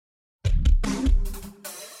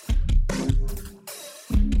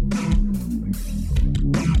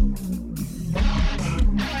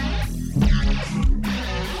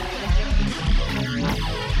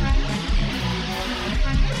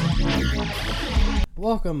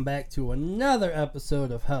Welcome back to another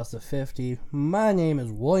episode of House of 50. My name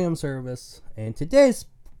is William Service, and today's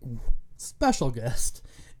special guest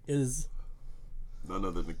is... None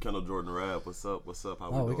other than Kendall Jordan Rab. What's up? How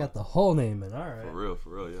we doing? We got the whole name in. All right. For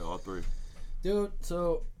real, yeah, all three. Dude,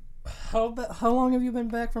 so how long have you been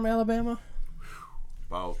back from Alabama?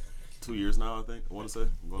 About 2 years now, I think. I want to say.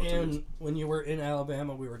 And when you were in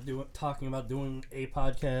Alabama, we were talking about doing a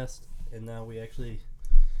podcast, and now we actually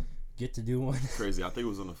get to do one. Crazy. I think it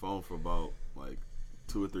was on the phone for about like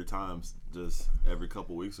 2 or 3 times, just every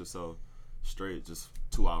couple weeks or so, straight, just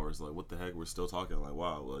 2 hours. Like, what the heck? We're still talking. Like,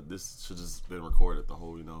 wow, well, this should just been recorded, the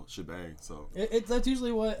whole, shebang. So that's usually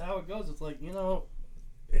how it goes. It's like,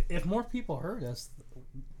 if more people heard us,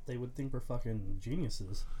 they would think we're fucking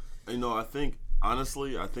geniuses. I think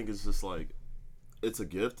it's just like, it's a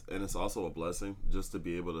gift and it's also a blessing just to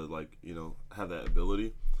be able to have that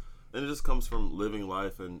ability. And it just comes from living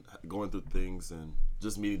life and going through things and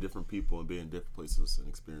just meeting different people and being in different places and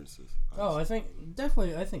experiences. Honestly.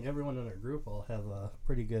 I think everyone in our group all have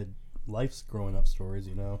pretty good life's growing up stories,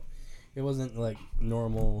 It wasn't like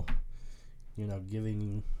normal,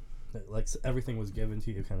 giving, like everything was given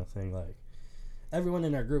to you kind of thing. Like, everyone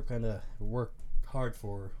in our group kind of worked hard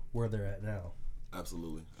for where they're at now.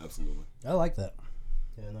 Absolutely. I like that.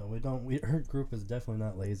 Yeah, no, our group is definitely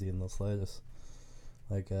not lazy in the slightest.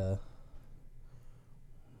 Like,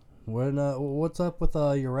 what's up with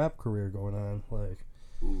your rap career going on? Like,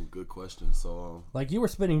 ooh, good question. So, like, you were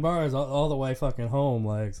spitting bars all the way fucking home,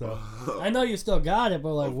 like, so I know you still got it,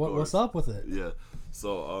 but like, what's up with it? Yeah.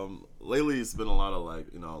 So, lately it's been a lot of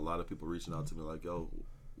a lot of people reaching out to me like, yo,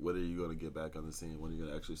 when are you gonna get back on the scene? When are you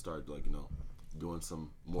gonna actually start doing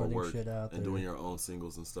some more work and doing your own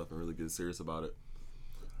singles and stuff and really get serious about it?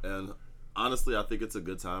 And honestly, I think it's a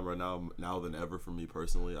good time right now than ever for me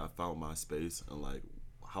personally. I found my space and like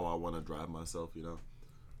how I want to drive myself.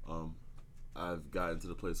 I've gotten to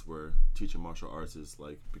the place where teaching martial arts is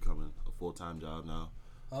like becoming a full-time job now.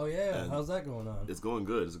 Oh yeah, and how's that going on? It's going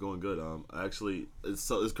good. Actually,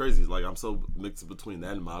 it's crazy. Like, I'm so mixed between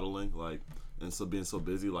that and modeling, like, and so being so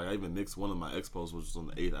busy. Like, I even mixed one of my expos, which was on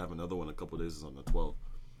the 8th. I have another one in a couple of days, is on the 12th.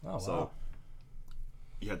 Oh, so, wow.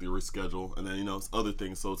 You have to reschedule, and then other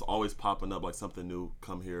things. So it's always popping up, like something new.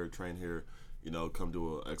 Come here, train here. Come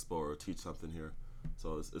do an expo or teach something here.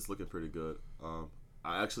 So it's looking pretty good.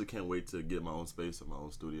 I actually can't wait to get my own space and my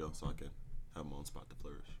own studio, so I can have my own spot to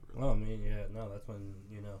flourish. Really. Well, I mean, yeah, no, that's when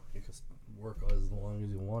you can work as long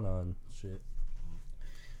as you want on shit.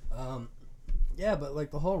 Yeah, but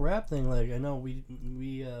like the whole rap thing, like I know we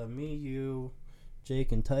me, you,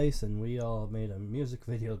 Jake, and Tyson, we all made a music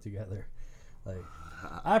video together. Like,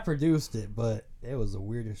 I produced it, but it was the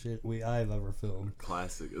weirdest shit I've ever filmed.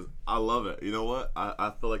 Classic. I love it. You know what?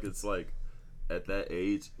 I feel like it's like at that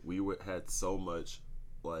age we had so much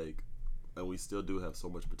and we still do have so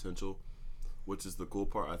much potential, which is the cool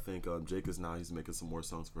part. I think Jake he's making some more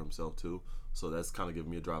songs for himself too, so that's kind of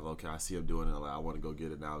giving me a drive. Okay, I see him doing it, like I want to go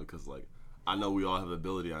get it now because like I know we all have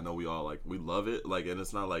ability. I know we all we love it, and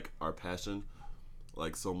it's not like our passion,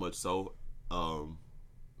 so much so.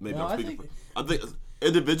 Maybe no, I'm speaking. I think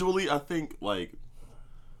individually, what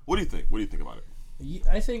do you think? What do you think about it?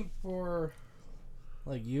 I think for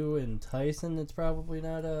you and Tyson, it's probably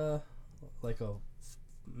not a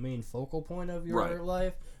main focal point of your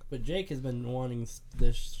life. But Jake has been wanting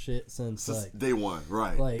this shit since day one,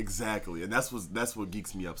 right? Exactly, and that's what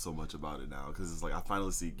geeks me up so much about it now, because it's like I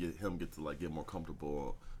finally see him get to get more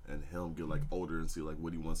comfortable and him get older and see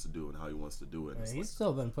what he wants to do and how he wants to do it. He's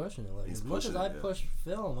still been pushing it. As much as I push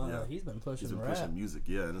film, he's been pushing. He's been rap. pushing music,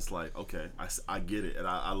 yeah, and it's okay, I get it, and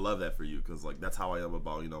I love that for you because that's how I am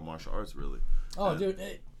about martial arts really. Oh, dude.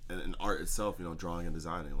 And art itself, drawing and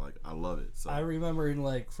designing, I love it. So I remember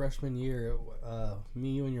in freshman year, me,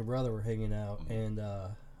 you, and your brother were hanging out, and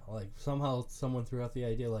somehow someone threw out the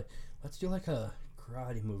idea let's do a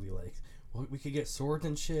karate movie, we could get swords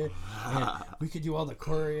and shit, and we could do all the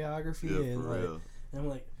choreography, and I'm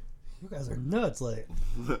like, you guys are nuts,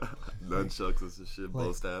 nunchucks and ship,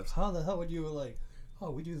 bow staffs. How the hell would you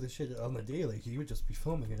we do this shit on the daily. You would just be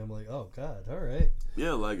filming it. I'm like, oh god, all right.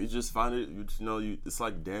 Yeah, you just find it. It's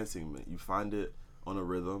like dancing, man. You find it on a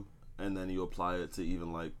rhythm, and then you apply it to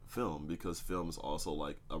even film, because film is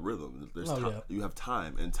also a rhythm. There's you have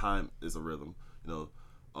time, and time is a rhythm.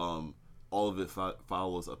 All of it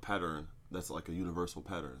follows a pattern that's a universal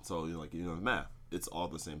pattern. So math, it's all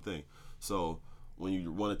the same thing. So when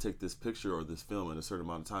you want to take this picture or this film in a certain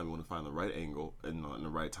amount of time, you want to find the right angle and the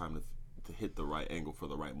right time to hit the right angle for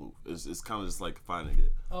the right move. It's kind of just finding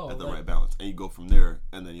it at the right balance, and you go from there,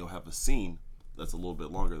 and then you'll have a scene that's a little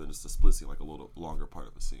bit longer than just a split scene, a little longer part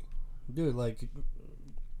of a scene. Dude,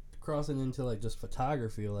 crossing into like just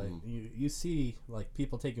photography, like you see like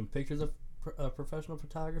people taking pictures of professional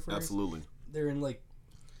photographers. Absolutely. They're in like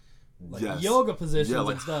yoga positions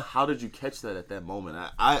like, and stuff. How did you catch that at that moment?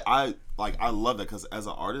 I love that because as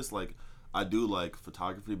an artist, like I do like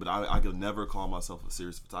photography, but I could never call myself a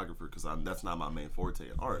serious photographer because that's not my main forte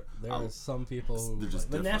in art. There are some people who they're just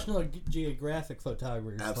the National Geographic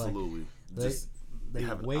photographers. Absolutely. Like, they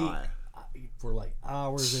have wait an eye for like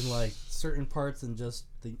hours in like certain parts and just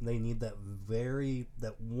they need that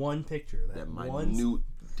one picture, that minute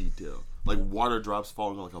detail. Like water drops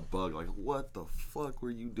falling on like a bug. Like, what the fuck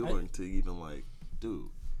were you doing to even like, dude?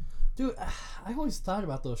 I always thought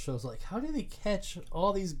about those shows. Like, how do they catch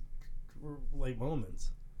all these like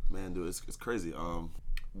moments? Man, dude, it's crazy.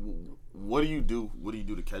 What do you do? What do you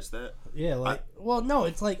do to catch that? Yeah, like, well, no,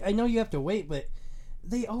 it's like I know you have to wait, but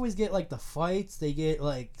they always get like the fights. They get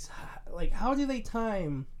like how do they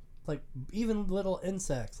time? Like even little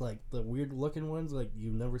insects, like the weird looking ones, like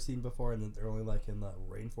you've never seen before, and then they're only like in the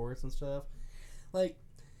rainforest and stuff. Like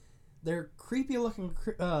they're creepy looking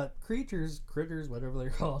critters, whatever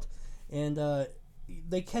they're called, and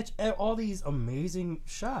they catch all these amazing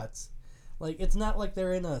shots. Like it's not like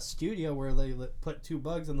they're in a studio where they put two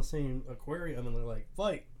bugs in the same aquarium and they're like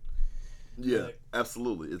fight. Yeah,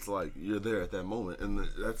 absolutely. It's like you're there at that moment, and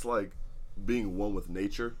that's like being one with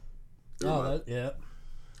nature. Yeah.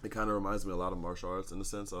 It kind of reminds me a lot of martial arts in a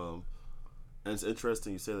sense. And it's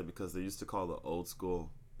interesting you say that because they used to call the old school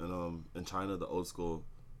in China the old school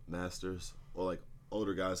masters, or like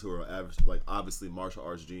older guys who are like obviously martial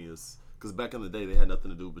arts genius. Because back in the day they had nothing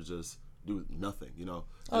to do but just do nothing, you know.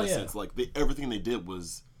 In a sense, like everything they did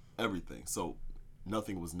was everything, so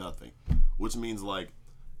nothing was nothing. Which means like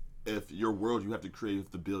if your world you have to create, you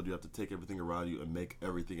have to build, you have to take everything around you and make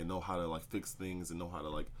everything and know how to like fix things and know how to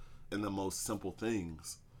like in the most simple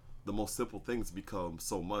things. The most simple things become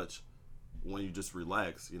so much when you just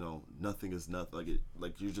relax. You know, nothing is nothing.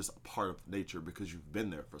 Like you're just a part of nature because you've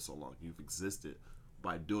been there for so long. You've existed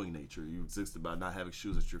by doing nature. You existed by not having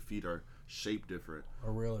shoes that your feet are shaped different.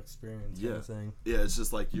 A real experience. Yeah. Kind of thing. Yeah. It's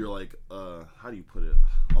just like you're like how do you put it?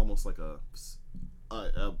 Almost like a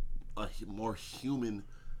more human.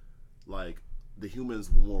 Like the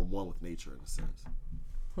humans more one with nature in a sense.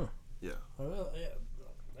 Huh. Yeah. Well, yeah.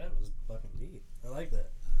 That was fucking deep. I like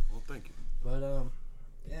that. Well, thank you. But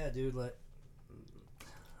yeah, dude. Like,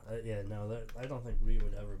 I don't think we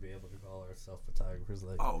would ever be able to call ourselves photographers.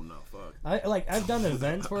 Like, oh no, fuck. I've done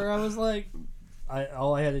events where I was like,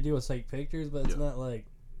 all I had to do was take pictures, but it's not like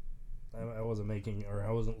I wasn't making or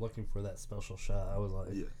I wasn't looking for that special shot. I was like,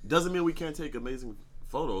 doesn't mean we can't take amazing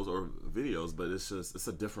photos or videos, but it's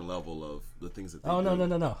a different level of the things that they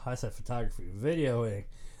do. No. I said photography, videoing.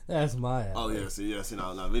 That's my alley. Oh yeah, see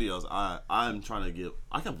now videos. I'm trying to get.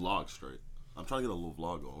 I can vlog straight. I'm trying to get a little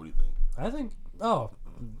vlog going. What do you think? I think. Oh,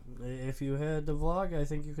 if you had the vlog, I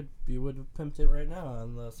think you would have pimped it right now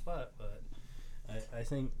on the spot. But I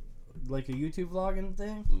think like a YouTube vlogging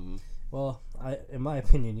thing. Mm-hmm. Well, in my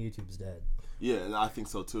opinion, YouTube's dead. Yeah, and I think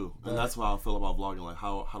so too. And that's how I feel about vlogging. Like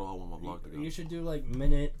how do I want my vlog to go? You should do like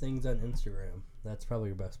minute things on Instagram. That's probably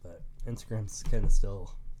your best bet. Instagram's kind of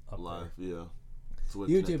still up live. There. Yeah.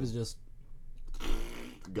 YouTube is just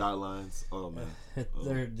guidelines. Oh man,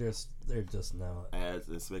 they're just now ads.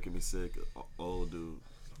 It's making me sick. Oh,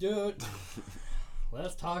 dude.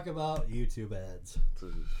 Let's talk about YouTube ads.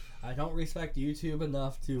 I don't respect YouTube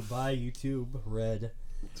enough to buy YouTube Red,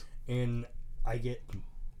 and I get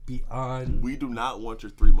beyond. We do not want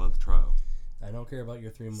your 3-month trial. I don't care about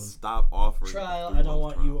your 3 month Stop offering trial. I don't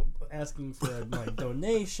want you asking for my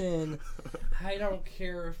donation. I don't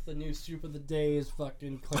care if the new soup of the day is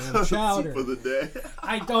fucking clam chowder. Soup of the day.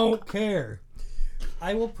 I don't care.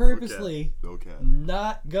 I will purposely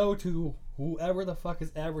not go to whoever the fuck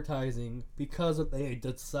is advertising because they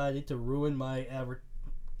decided to ruin my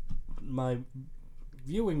my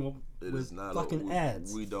viewing with fucking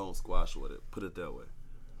ads. We don't squash with it. Put it that way,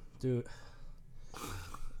 dude.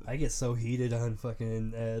 I get so heated on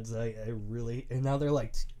fucking ads. I really, and now they're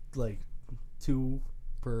like 2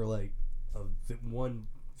 per like one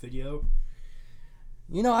video.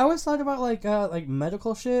 You know, I always thought about like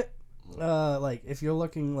medical shit. Like if you're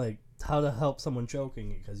looking like how to help someone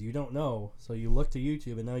choking because you don't know, so you look to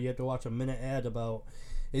YouTube and now you have to watch a minute ad about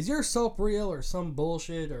is your soap real or some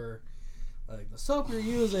bullshit or like the soap you're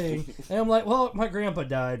using. And I'm like, well, my grandpa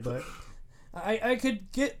died, but I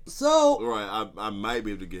could get soap. Right, I might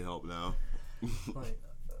be able to get help now. Like,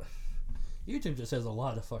 YouTube just has a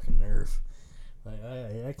lot of fucking nerve. Like,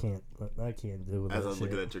 I can't deal with that. As I'm shit.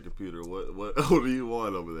 looking at your computer, what do you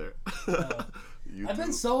want over there? I've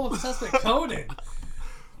been so obsessed with Conan.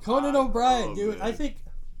 Conan O'Brien, dude. Man. I think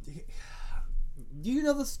do you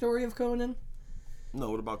know the story of Conan? No,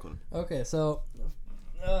 what about Conan? Okay, so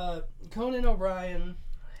Conan O'Brien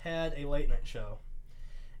had a late night show,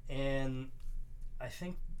 and I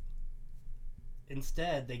think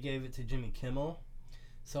instead they gave it to Jimmy Kimmel.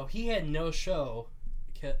 So he had no show,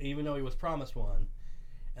 even though he was promised one.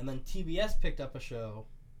 And then TBS picked up a show.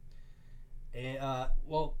 And,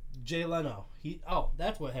 Jay Leno.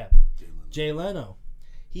 That's what happened. Jay Leno.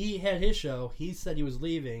 He had his show. He said he was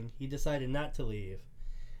leaving. He decided not to leave.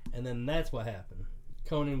 And then that's what happened.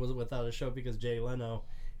 Conan was without a show because Jay Leno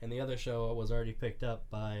and the other show was already picked up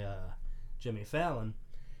by Jimmy Fallon.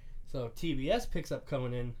 So TBS picks up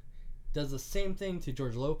Conan, does the same thing to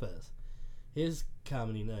George Lopez, his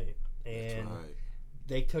comedy night, and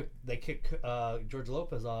they kicked George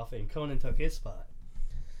Lopez off, and Conan took his spot.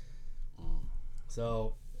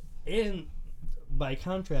 So, by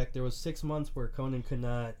contract, there was 6 months where Conan could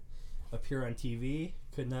not appear on TV,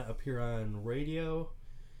 could not appear on radio,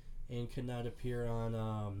 and could not appear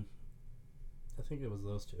on, I think it was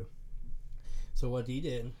those two. So what he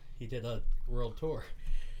did a world tour.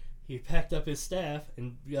 He packed up his staff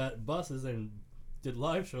and got buses and did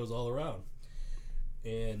live shows all around.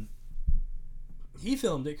 And he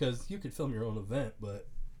filmed it because you could film your own event, but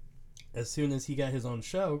as soon as he got his own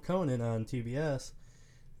show, Conan, on TBS,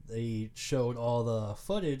 they showed all the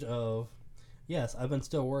footage of, yes, I've been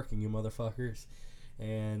still working, you motherfuckers,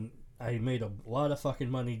 and I made a lot of fucking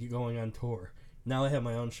money going on tour. Now I have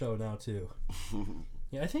my own show now, too.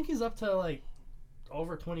 Yeah, I think he's up to, like,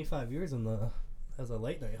 over 25 years as a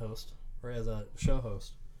late night host, or as a show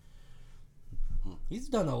host. He's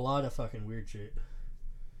done a lot of fucking weird shit.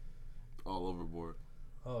 All overboard.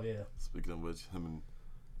 Oh, yeah. Speaking of which, him and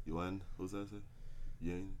Yuen, who's that?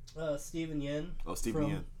 Yen? Stephen Yen. Oh, Stephen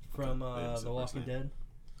Yen. From The Walking Dead.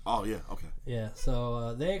 Oh, yeah, okay. Yeah,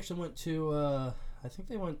 so they actually went to, I think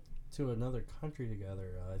they went to another country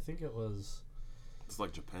together. I think it was... It's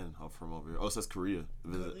like Japan, how from over here. Oh, it says Korea.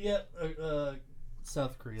 Visit. Yeah,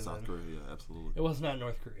 South Korea. South Korea, yeah, absolutely. It was not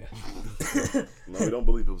North Korea. No, we don't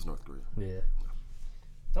believe it was North Korea. Yeah.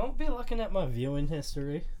 Don't be looking at my viewing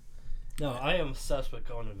history. No, I am obsessed with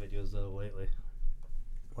Conan videos though lately.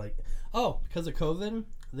 Like, because of COVID,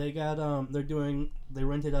 they got they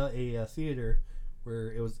rented out a theater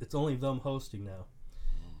where it's only them hosting now,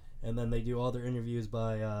 and then they do all their interviews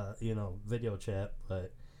by video chat.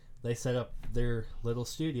 But they set up their little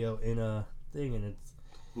studio in a thing, and it's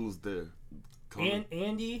who's there. And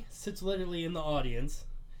Andy sits literally in the audience.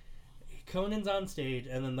 Conan's on stage,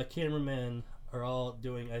 and then the cameramen are all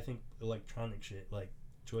doing, I think, electronic shit, like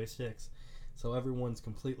joysticks. So everyone's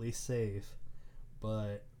completely safe,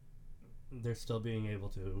 but they're still being able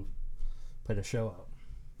to put a show out.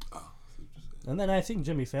 Oh, and then I think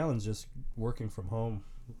Jimmy Fallon's just working from home.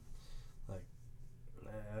 Like,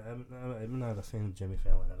 I'm not a fan of Jimmy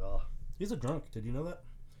Fallon at all. He's a drunk. Did you know that?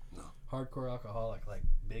 No. Hardcore alcoholic, like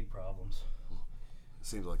big problems. It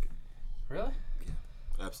seems like it. Really?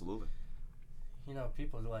 Yeah, absolutely. You know,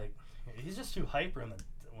 people are like, he's just too hyper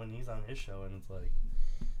when he's on his show, and it's like,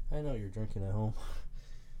 I know you're drinking at home.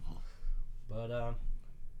 But,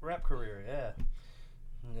 rap career, yeah.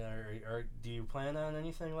 Do you plan on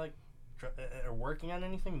anything like, working on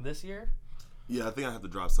anything this year? Yeah, I think I have to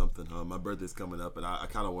drop something. My birthday's coming up, and I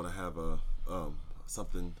kind of want to have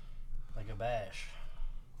something. Like a bash.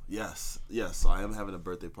 Yes. So I am having a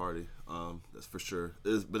birthday party. That's for sure.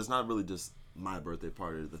 But it's not really just my birthday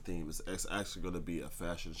party. The theme is actually going to be a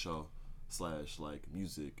fashion show / like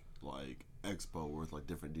music like expo with like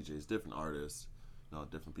different DJs, different artists,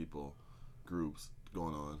 different people, groups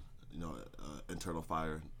going on. Internal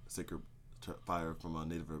Fire, Sacred Fire from a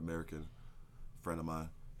Native American friend of mine.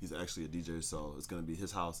 He's actually a DJ, so it's gonna be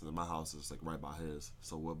his house, and then my house is like right by his.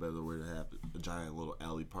 So what better way to have a giant little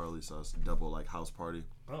alley party? So it's a double like house party.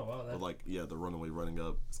 Oh wow! With the runway running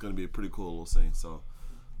up. It's gonna be a pretty cool little thing. So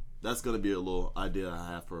that's gonna be a little idea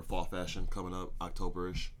I have for fall fashion coming up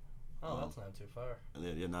October-ish. Oh, that's not too far. And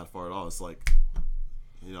then not far at all. It's like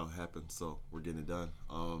it happened. So we're getting it done.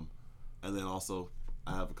 And then also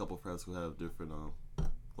I have a couple of friends who have different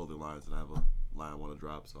clothing lines, and I have a line I want to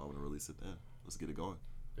drop, so I want to release it then. Let's get it going.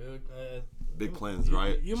 Dude, big plans,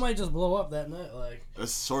 right? You might just blow up that night, like.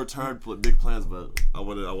 It's short term, big plans, but I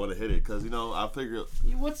want to hit it because I figure.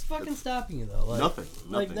 What's fucking stopping you though? Like, nothing.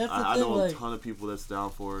 Like that's the I thing, know like, a ton of people that's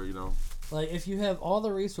down for it. Like if you have all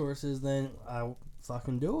the resources, then I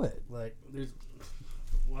fucking do it. Like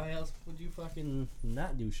why else would you fucking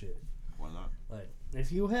not do shit? Why not? Like if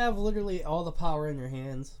you have literally all the power in your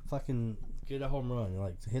hands, fucking get a home run.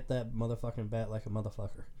 Like hit that motherfucking bat like a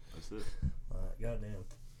motherfucker. That's it. Goddamn.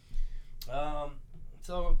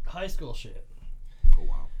 So high school shit. Oh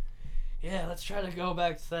wow. Yeah, let's try to go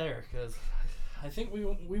back there, because I think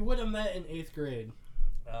we would have met in 8th grade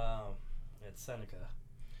at Seneca.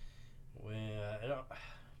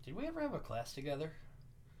 Did we ever have a class together?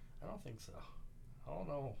 I don't think so. I don't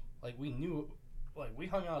know. Like, we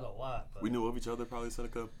hung out a lot. But we knew of each other probably at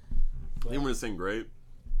Seneca. We were in the same grade,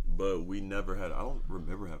 but we never had. I don't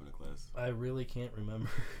remember having a class. I really can't remember.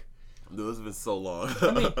 Dude, this has been so long.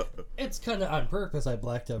 I mean, it's kind of on purpose. I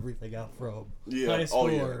blacked everything out from high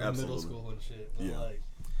school or middle school and shit. But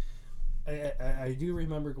I do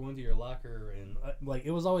remember going to your locker, and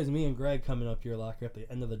it was always me and Greg coming up to your locker at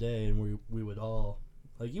the end of the day, and we would all,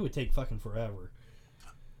 you would take fucking forever.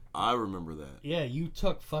 I remember that. Yeah, you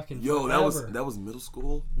took fucking forever. that was middle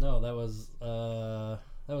school? No, that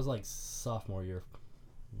was like sophomore year.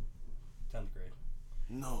 10th grade.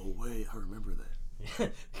 No way, I remember that.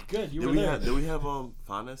 Good, you were there. Did we have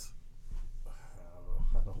finance?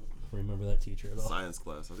 I don't remember that teacher at all. Science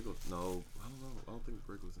class. I think it was, no, I don't know. I don't think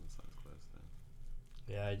Greg was in science class then.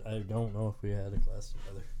 Yeah, I don't know if we had a class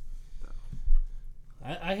together. No.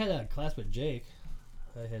 I had a class with Jake.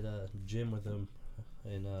 I had a gym with him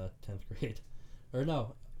in 10th grade. Or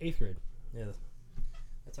no, 8th grade. Yeah,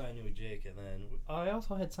 that's how I knew Jake. And then I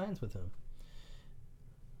also had science with him.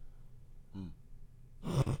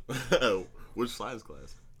 Which science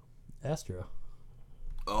class? Astro.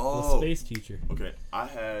 Oh. The space teacher. Okay, I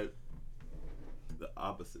had the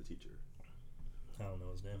opposite teacher. I don't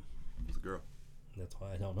know his name. It was a girl. That's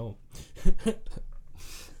why I don't know.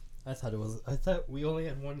 I thought we only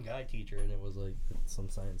had one guy teacher, and it was like some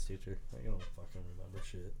science teacher. I don't fucking remember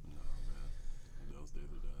shit. No, man. Those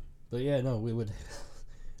days are done. But yeah, no, we would,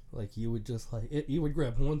 you would just you would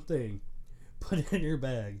grab one thing, put it in your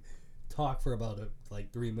bag, talk for about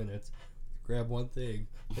 3 minutes, grab one thing,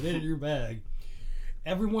 put it in your bag.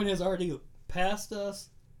 Everyone has already passed us,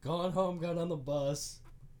 gone home, got on the bus.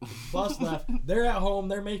 The bus left. They're at home.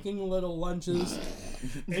 They're making little lunches,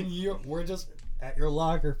 and we're just at your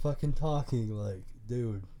locker, fucking talking. Like,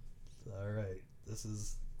 dude, all right, this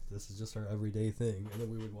is just our everyday thing. And then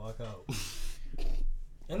we would walk out,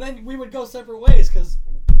 and then we would go separate ways because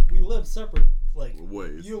we lived separate.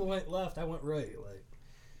 Ways. You went left, I went right.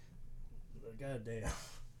 Goddamn.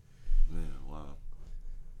 Man, wow.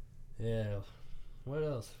 Yeah. What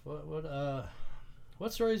else?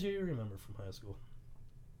 What stories do you remember from high school?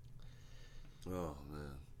 Oh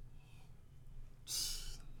man,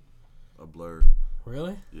 a blur.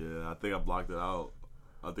 Really? Yeah, I think I blocked it out.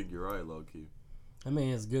 I think you're right, low key. I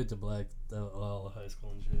mean, it's good to black out all of high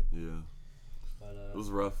school and shit. Yeah, but it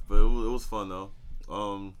was rough, but it was fun though.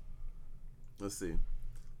 Let's see.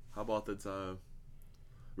 How about the time?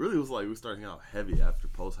 Really, it was we started hanging out heavy after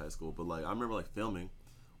post high school, but I remember filming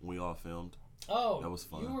when we all filmed. Oh, that was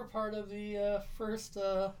fun. You were part of the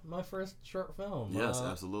my first short film. Yes,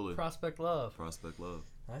 absolutely. Prospect Love. Prospect Love.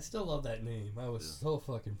 I still love that name. I was so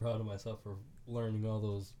fucking proud of myself for learning all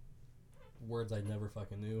those words I never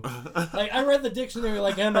fucking knew. I read the dictionary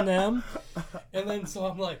like Eminem, and then so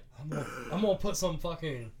I'm like, I'm gonna put some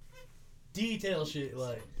fucking detail shit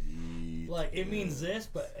it means this,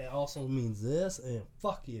 but it also means this, and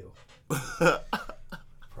fuck you.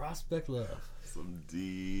 Prospect Love. Some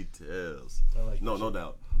details. No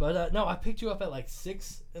doubt. But no, I picked you up at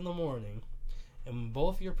 6 in the morning, and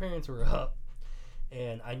both your parents were up,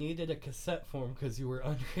 and I needed a cassette form because you were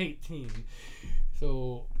under 18.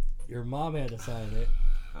 So your mom had to sign it,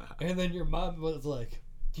 and then your mom was like,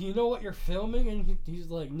 "Do you know what you're filming?" And he's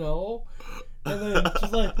like, "No." And then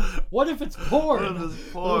she's like, "What if it's porn?" What if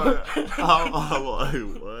it's porn? I'm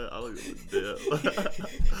like, what? I don't give a damn.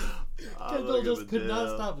 Kendall just could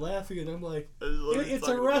not stop laughing, and I'm like, it's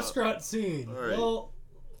a restaurant scene. Right. Well,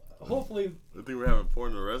 hopefully. You think we're having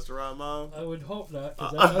porn in a restaurant, Mom? I would hope not,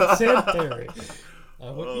 because that's unsanitary. I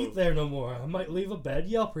wouldn't eat there no more. I might leave a bad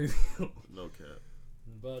Yelp review. No cap.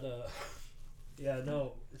 But, yeah,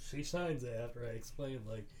 no, she signs it after I explain,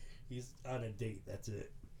 he's on a date, that's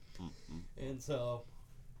it. Mm-hmm. And so,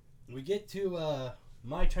 we get to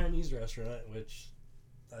my Chinese restaurant, which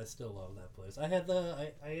I still love that place. I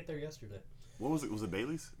ate there yesterday. What was it? Was it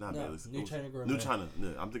Bailey's? Not no, Bailey's. New China Gourmet. New China. Yeah,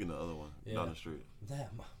 I'm thinking the other one down the street. Yeah,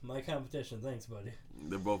 my competition. Thanks, buddy.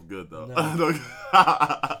 They're both good though. No.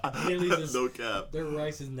 Bailey's is no cap. Their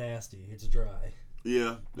rice is nasty. It's dry.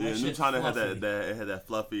 Yeah. New China had that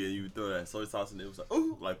fluffy, and you throw that soy sauce in it. It was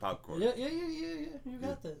ooh, like popcorn. Yeah. You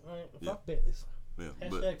got that. All right. Fuck Bailey's. Yeah,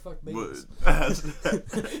 Hashtag fuck Bailey's.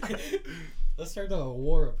 Let's start a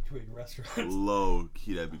war between restaurants. Low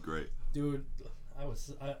key, that'd be great. Dude,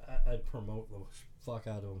 I'd promote the fuck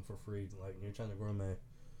out of them for free, New China Gourmet.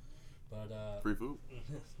 But free food?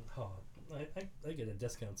 Oh, I get a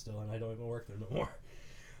discount still, and I don't even work there no more.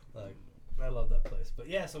 I love that place. But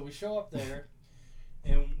yeah, so we show up there,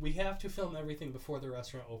 and we have to film everything before the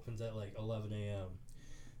restaurant opens at like 11 a.m.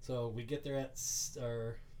 So we get there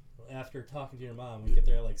or after talking to your mom, we get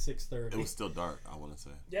there at like 6:30. It was still dark, I want to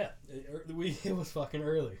say. Yeah, it was fucking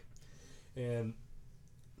early, and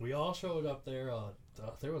we all showed up there.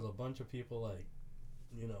 There was a bunch of people, like,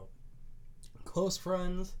 you know, close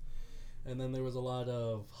friends, and then there was a lot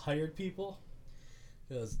of hired people,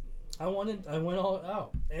 because I went all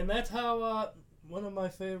out, and that's how one of my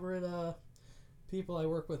favorite people I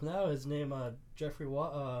work with now is named Jeffrey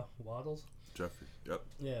Waddles. Jeffrey, yep.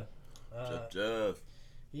 Yeah. Jeff.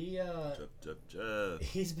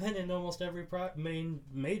 He's been in almost every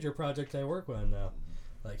major project I work on now.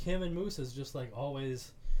 Like, him and Moose is just like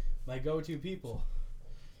always my go-to people.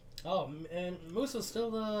 Oh, and Moose is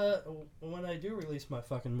still when I do release my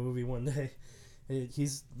fucking movie one day,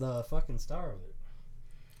 he's the fucking star of it.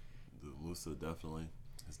 Dude, Musa definitely,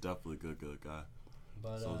 he's definitely a good guy.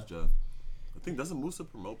 But so is Jeff. I think, doesn't Musa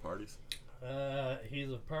promote parties?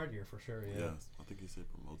 He's a partier for sure. Yeah. Yes, I think he said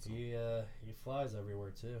promotes them. He flies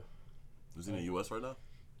everywhere too. Is he in the U.S. right now?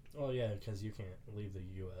 Oh yeah, because you can't leave the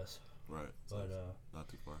U.S. Right. But not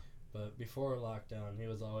too far. But before lockdown, he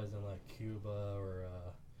was always in like Cuba or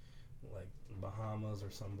like Bahamas or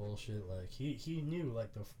some bullshit. Like he knew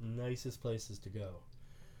like the nicest places to go.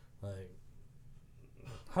 Like,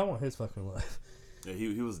 I want his fucking life. Yeah,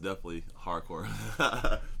 he was definitely hardcore.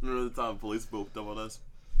 Remember the time police booped up on us?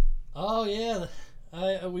 Oh yeah,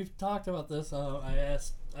 we've talked about this.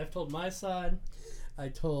 I've told my side.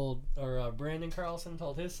 Brandon Carlson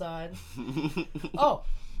told his side. Oh,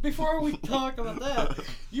 before we talk about that,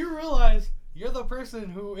 you realize you're the person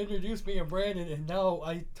who introduced me to Brandon, and now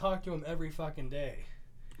I talk to him every fucking day.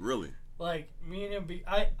 Really? Like, me and him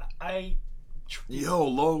Yo,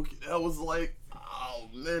 Loki, that was like, oh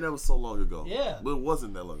man, that was so long ago. Yeah. But it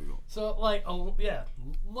wasn't that long ago. So, like, a little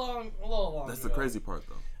long That's ago. the crazy part,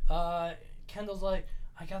 though. Kendall's like,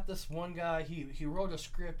 I got this one guy, he wrote a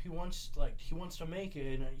script, he wants to make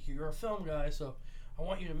it, and you're a film guy, so I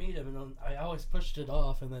want you to meet him. And then I always pushed it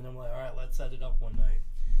off, and then I'm like, alright, let's set it up one night.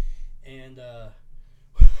 And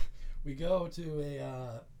we go to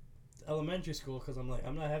a elementary school, because I'm like,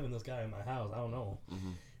 I'm not having this guy in my house, I don't know.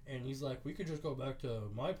 Mm-hmm. And he's like, we could just go back to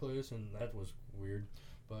my place, and that was weird.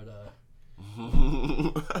 But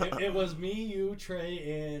it was me, you,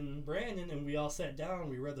 Trey, and Brandon, and we all sat down,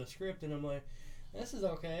 we read the script, and I'm like, this is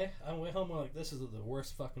okay. I went home, I'm like, this is the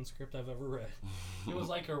worst fucking script I've ever read. It was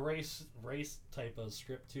like a race type of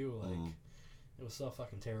script too, like, it was so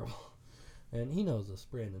fucking terrible. And he knows this,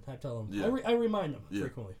 Brandon. I tell him, yeah. I remind him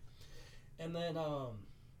frequently. And then,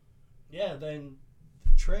 then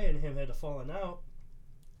Trey and him had a falling out.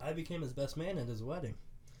 I became his best man at his wedding.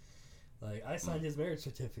 Like, I signed his marriage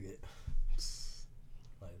certificate.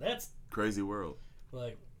 Like, that's crazy world.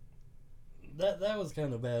 Like, that was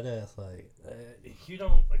kind of badass. Like, you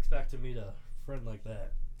don't expect to meet a friend like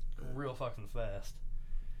that real fucking fast.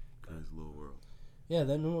 Crazy little world. Yeah,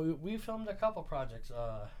 then we filmed a couple projects.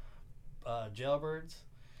 Jailbirds.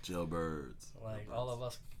 Like, all of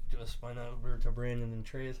us just went over to Brandon and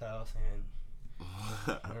Trey's house, and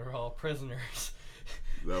we were all prisoners.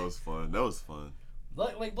 That was fun.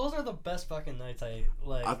 Like those are the best fucking nights. I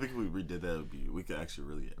think if we redid that, we could actually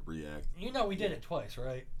really react. You know, we did it twice,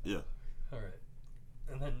 right? Yeah. All right.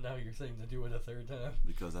 And then now you're saying to do it a third time?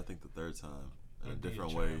 Because I think the third time, in a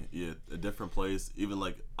different way, a different place. Even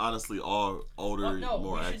like, honestly, all older,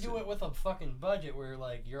 more action. We should do it with a fucking budget where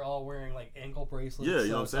like you're all wearing like ankle bracelets. Yeah, you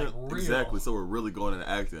know what I'm saying? Like, exactly. So we're really going into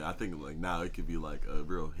acting. I think like now it could be like a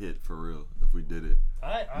real hit for real if we did it.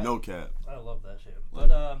 No cap. I love that shit. Like,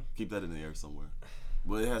 but keep that in the air somewhere.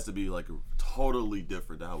 But it has to be like totally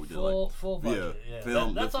different than how we did full budget. Yeah.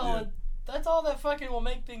 Film. That's all. Yeah. That's all that fucking will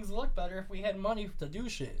make things look better if we had money to do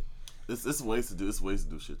shit. It's ways to do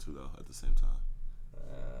shit too though at the same time.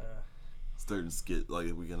 Certain skit, like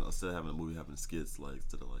if we can, instead of having a movie having skits, like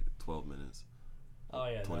instead of like 12 minutes. Oh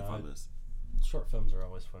yeah, 25 minutes. Short films are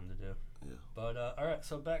always fun to do. Yeah. But all right,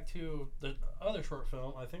 so back to the other short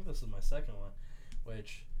film. I think this is my second one,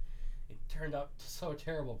 which it turned out so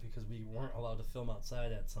terrible because we weren't allowed to film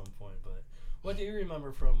outside at some point. But what do you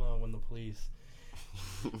remember from when the police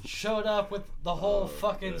showed up with the whole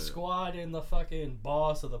fucking squad and the fucking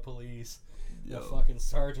boss of the police? The fucking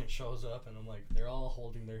sergeant shows up, and I'm like, they're all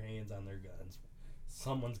holding their hands on their guns.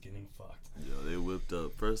 Someone's getting fucked. Yeah, they whipped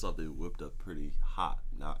up. First off, they whipped up pretty hot.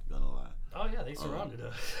 Not gonna lie. Oh yeah, they surrounded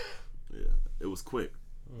us. Yeah, it was quick.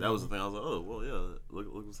 That was the thing. I was like, oh well, yeah. Look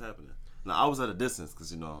what's happening. Now I was at a distance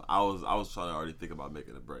because I was trying to already think about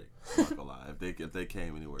making a break. I'm not gonna lie. If they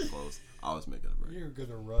came anywhere close, I was making a break. You're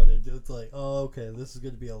gonna run it. It's like, oh, okay, this is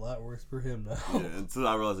gonna be a lot worse for him now. Yeah, until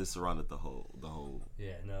I realized they surrounded the whole.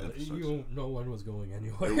 Yeah, no one was going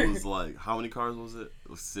anywhere. It was like, how many cars was it? It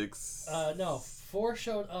was 6. No, 4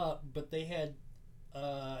 showed up, but they had,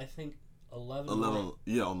 I think 11 on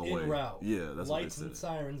the way. Route. Yeah, that's lights what they and said.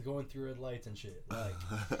 sirens going through red lights and shit. Like,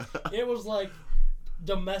 it was like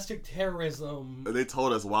domestic terrorism. And they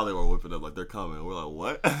told us while they were whipping up, like, they're coming. We're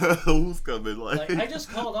like, what? Who's coming? Like, I just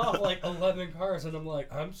called off like 11 cars, and I'm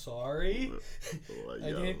like, I'm sorry. Like,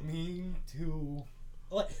 I didn't mean to.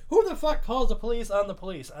 Like, who the fuck calls the police on the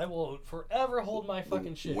police? I will forever hold my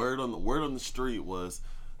fucking shit. Word on the street was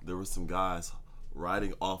there were some guys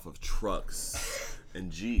riding off of trucks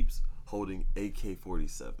and Jeeps holding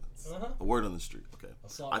AK-47s. A word on the street. Okay.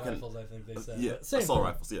 Assault rifles, I think they said. Yeah, assault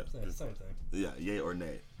rifles. Yeah, same thing. Yeah, yay or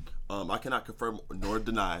nay. I cannot confirm nor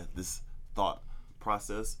deny this thought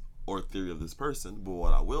process or theory of this person, but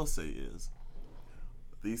what I will say is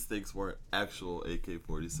these things weren't actual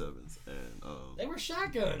AK-47s, and they were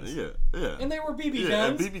shotguns. Yeah, and they were BB yeah,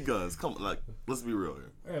 guns. and BB guns. Come on, like, let's be real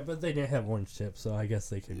here. Right, but they didn't have orange tips, so I guess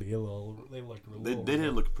they could be a little. They looked real. They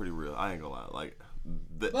did look pretty real. I ain't gonna lie, like.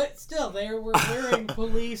 But still, they were wearing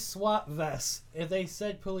police SWAT vests. If they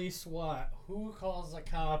said police SWAT, who calls the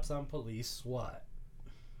cops on police SWAT?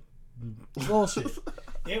 Bullshit.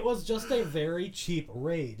 It was just a very cheap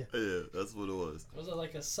raid. Yeah, that's what it was. It was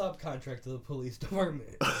like a subcontract to the police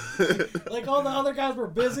department. Like, all the other guys were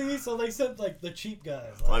busy, so they sent like the cheap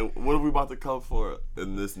guys. Like, what are we about to come for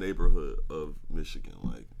in this neighborhood of Michigan?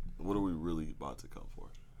 Like, what are we really about to come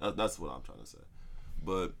for? That's what I'm trying to say.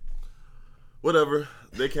 But whatever.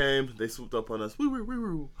 They came. They swooped up on us.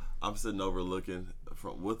 I'm sitting over looking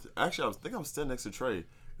actually, I'm standing next to Trey.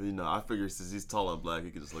 I figure since he's tall and black, he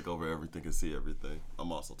can just look over everything and see everything.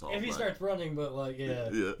 I'm also tall. If he starts running, but like, yeah,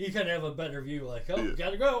 he kind of have a better view. Like,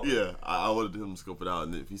 gotta go. Yeah, I wanted him to scope it out,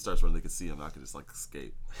 and if he starts running, they can see him. I can just like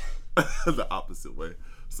escape the opposite way.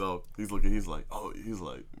 So he's looking. He's like,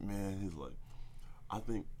 man. He's like, I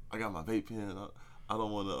think I got my vape pen. I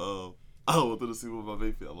don't want to. I don't want them to see what my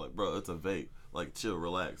vape pen. I'm like, bro, it's a vape. Like, chill,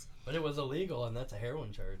 relax. But it was illegal, and that's a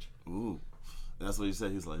heroin charge. Ooh. And that's what he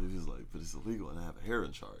said. He's like, but it's illegal, and I have a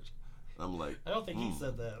heroin charge. And I'm like, I don't think he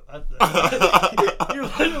said that. You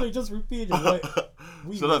literally just repeated what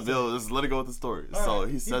we shut up, Bill. Just let it go with the story. All so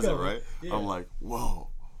right, he says it, right? Yeah. I'm like, whoa,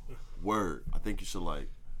 word. I think you should like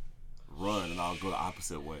run, and I'll go the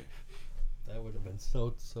opposite way. That would have been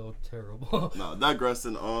so terrible. No,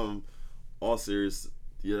 digressing. All serious.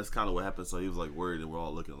 Yeah, that's kind of what happened. So he was like worried, and we're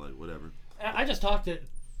all looking like whatever.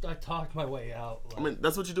 I talked my way out. Like, I mean,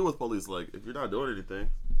 that's what you do with police. Like, if you're not doing anything,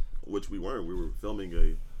 which we weren't. We were filming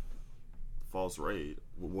a false raid.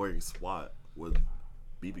 We're wearing SWAT with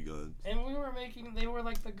BB guns. And they were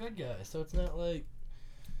like the good guys. So it's not like,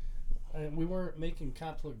 we weren't making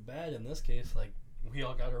cops look bad in this case. Like, we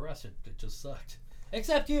all got arrested. It just sucked.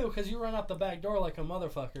 Except you, because you run out the back door like a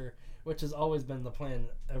motherfucker, which has always been the plan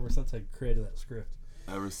ever since I created that script.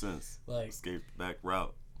 Ever since. Like, escape back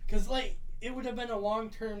route. Because, like, it would have been a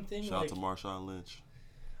long-term thing. Shout out to Marshawn Lynch.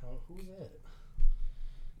 Who's that?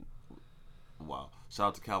 Wow. Shout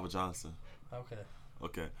out to Calvin Johnson.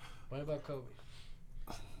 Okay. What about Kobe?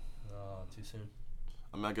 Too soon.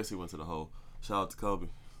 I mean, I guess he went to the hole. Shout out to Kobe.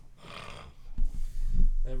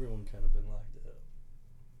 Everyone kind of been locked up.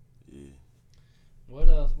 Yeah. What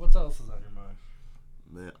else is on your mind?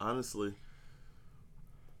 Man, honestly,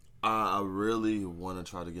 I really want to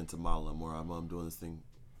try to get into modeling more. I'm doing this thing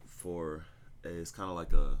for it's kind of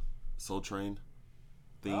like a Soul Train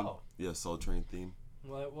theme. Oh. Yeah, Soul Train theme.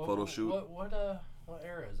 Photo shoot. What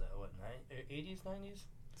era is that? What, 80s, 90s?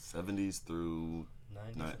 70s through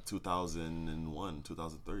 2001,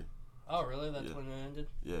 2003. Oh, really? That's when it ended?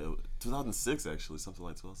 Yeah, 2006 actually, something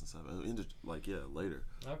like 2007. It ended later.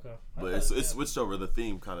 Okay. But it switched over. The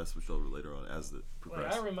theme kind of switched over later on as it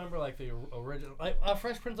progressed. I remember the original.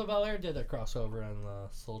 Fresh Prince of Bel-Air did a crossover on the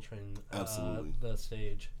Soul Train. Absolutely. The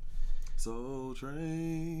stage. Soul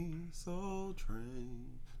Train, Soul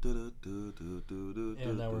Train.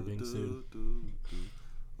 And now we're being sued.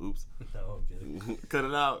 Oops. No, I'm kidding. Cut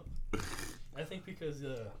it out. I think because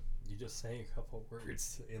you just sang a couple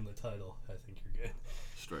words in the title, I think you're good.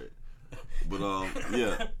 Straight. But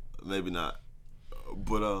yeah, maybe not.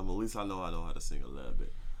 But at least I know how to sing a little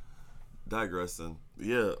bit. Digressing.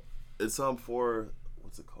 Yeah, it's for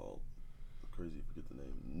what's it called? Crazy, forget the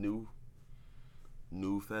name.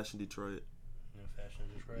 New Fashion Detroit.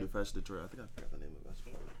 New Fashion Detroit. I think I forgot the name of that.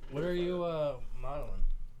 What are you modeling?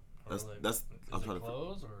 That's Is it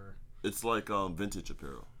clothes or? It's like vintage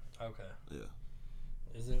apparel. Okay. Yeah.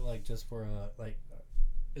 Is it like just for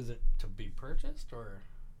is it to be purchased or?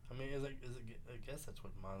 I mean, is it? I guess that's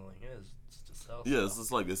what modeling is. It's to sell. Yeah, stuff. it's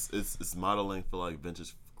just like it's modeling for like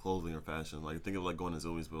vintage clothing or fashion. Like think of like going to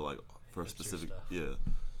Zoomies, but like for a specific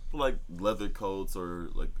for like leather coats or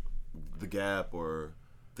like the Gap or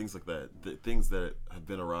things like that. Things that have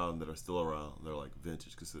been around that are still around. They're like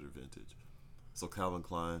vintage, considered vintage. So Calvin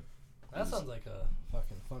Klein. That sounds like a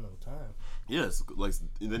fucking fun of a time. Yes, like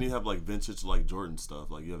and then you have like vintage like Jordan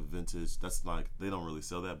stuff. Like you have vintage. That's like they don't really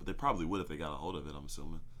sell that, but they probably would if they got a hold of it. I'm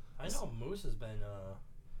assuming. I know Moose has been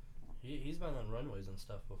he's been on runways and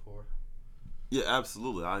stuff before. Yeah,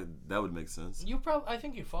 absolutely. That would make sense. I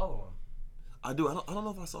think you follow him. I do. I don't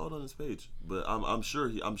know if I saw it on his page, but I'm sure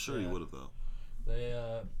he would have though. They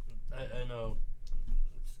I know.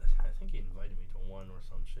 I think he invited me to one or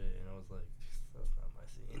some shit, and I was like, that's not my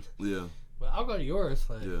scene. Yeah. Well, I'll go to yours.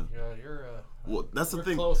 Like, yeah. You're well, that's the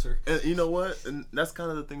thing. Closer. And you know what? And that's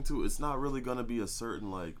kind of the thing too. It's not really gonna be a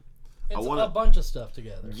certain like. It's a bunch of stuff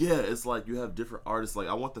together. Yeah, it's like you have different artists. Like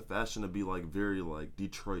I want the fashion to be like very like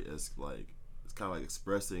Detroit-esque. Like it's kind of like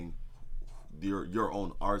expressing your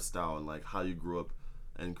own art style and like how you grew up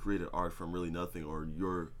and created art from really nothing, or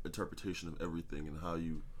your interpretation of everything and how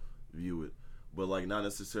you view it. But like not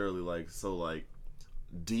necessarily like so like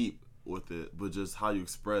deep with it, but just how you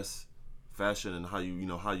express fashion and how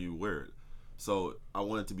you wear it. So I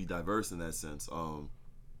want it to be diverse in that sense.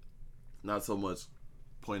 Not so much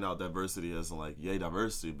point out diversity as in like yay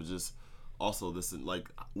diversity, but just also this in like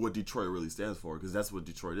what Detroit really stands for, because that's what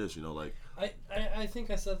Detroit is, like I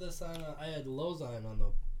think I said this on I had Lozon on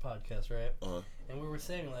the podcast, right? And we were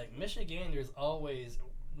saying like Michiganders always,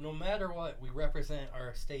 no matter what, we represent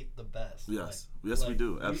our state the best. Yes, we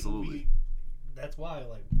do, absolutely. That's why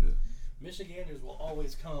Michiganders will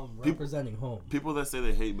always come representing home. People that say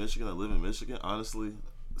they hate Michigan, that live in Michigan, honestly,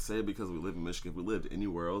 say it because we live in Michigan. If we lived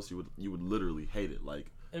anywhere else, you would literally hate it.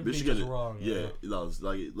 Like it'd Michigan, be just wrong. Yeah,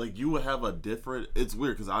 like you would have a different. It's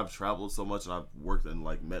weird because I've traveled so much and I've worked and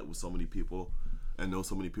like met with so many people and know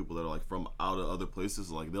so many people that are like from out of other places.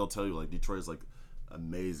 Like they'll tell you like Detroit is like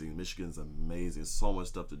amazing, Michigan's amazing, so much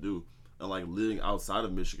stuff to do. And like living outside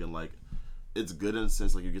of Michigan, like it's good in a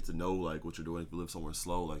sense like you get to know like what you're doing. If you live somewhere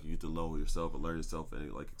slow, like you get to know yourself and learn yourself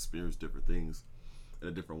and like experience different things in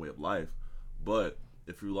a different way of life. But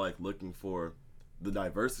if you're like looking for the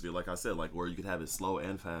diversity, like I said, like where you could have it slow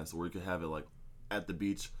and fast, or you could have it like at the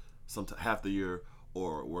beach half the year,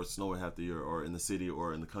 or where it's snowing half the year, or in the city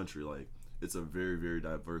or in the country, like it's a very, very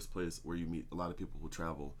diverse place where you meet a lot of people who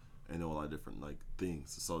travel and know a lot of different like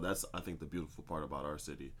things. So that's, I think, the beautiful part about our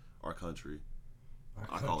city, our country.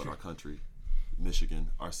 I call it our country, Michigan,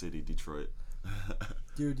 our city, Detroit.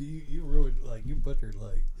 Dude, you ruined, like, you butchered,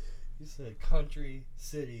 like, you said country,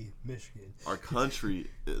 city, Michigan. Our country.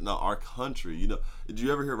 Did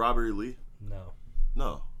you ever hear Robert E. Lee?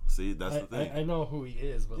 No. See, that's the thing. I know who he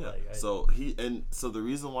is, but So the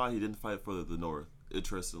reason why he didn't fight for the North,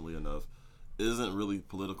 interestingly enough, isn't really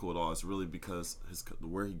political at all. It's really because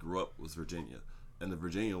where he grew up was Virginia, and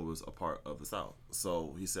Virginia was a part of the South.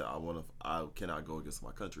 So he said, I cannot go against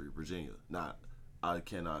my country, Virginia. I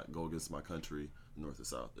cannot go against my country, North or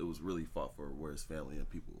South. It was really fought for where his family and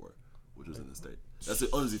people were, which was in the state. That's the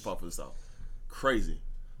only reason he fought for the South. Crazy.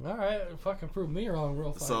 All right, fucking prove me wrong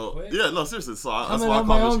real fast. So yeah, no, seriously. So that's why I call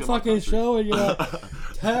my own fucking show, and you're like,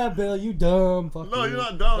 "Tab, Bill, you dumb." Fuck no, you. you're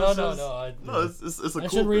not dumb. No. It's a cool I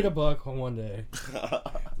should read thing. a book one day.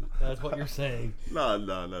 That's what you're saying. No,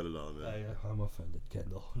 not at all, man. I'm offended,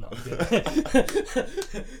 Kendall. No, I'm good.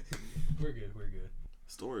 We're good.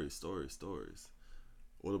 Stories.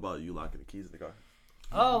 What about you locking the keys in the car?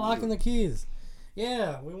 Oh, locking the keys.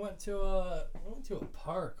 Yeah, we went to a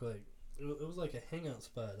park. Like it was like a hangout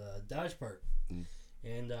spot, Dodge Park,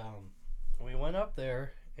 and we went up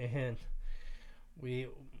there and we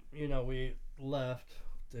left.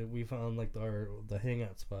 We found like the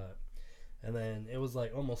hangout spot, and then it was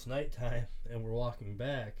like almost nighttime, and we're walking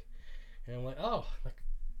back, and I'm like, oh, the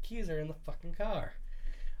keys are in the fucking car.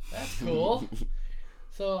 That's cool.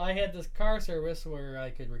 So I had this car service where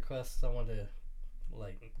I could request someone to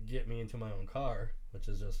like get me into my own car, which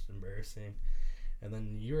is just embarrassing. And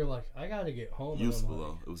then you were like, I gotta get home. Useful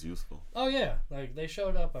though. It was useful. Oh yeah, like they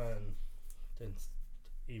showed up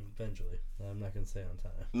eventually. I'm not gonna say on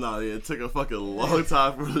time. No, yeah, it took a fucking long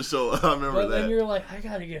time for the show. I remember that. But then you're like, I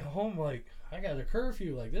gotta get home. Like I got a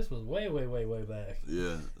curfew. Like this was way back.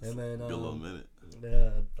 Yeah. And then a little minute.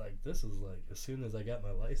 Yeah, like this is like as soon as I got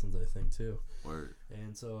my license, I think too. Word.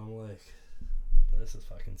 And so I'm like, this is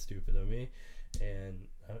fucking stupid of me. And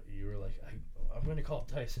you were like, I I'm gonna call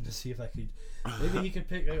Tyson to see if I could. Maybe he could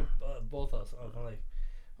pick both us up. I'm like,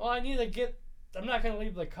 well, I need to get. I'm not gonna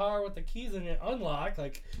leave the car with the keys in it unlocked.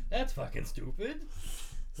 Like that's fucking stupid.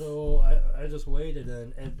 So I just waited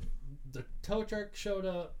and the tow truck showed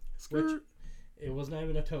up. Which it was not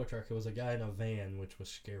even a tow truck. It was a guy in a van, which was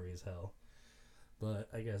scary as hell. But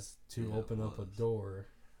I guess to open up a door,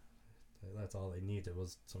 that's all they needed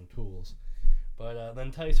was some tools. But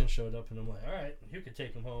then Tyson showed up, and I'm like, all right, you can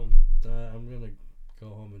take him home. I'm going to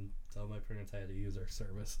go home and tell my parents I had to use our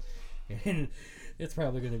service. And it's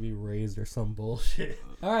probably going to be raised or some bullshit.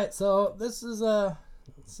 All right, so this is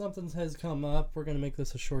something has come up. We're going to make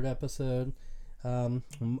this a short episode. I'm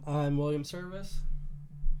William Service.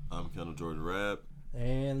 I'm Kendall Jordan Rabb.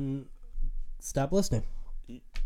 And stop listening.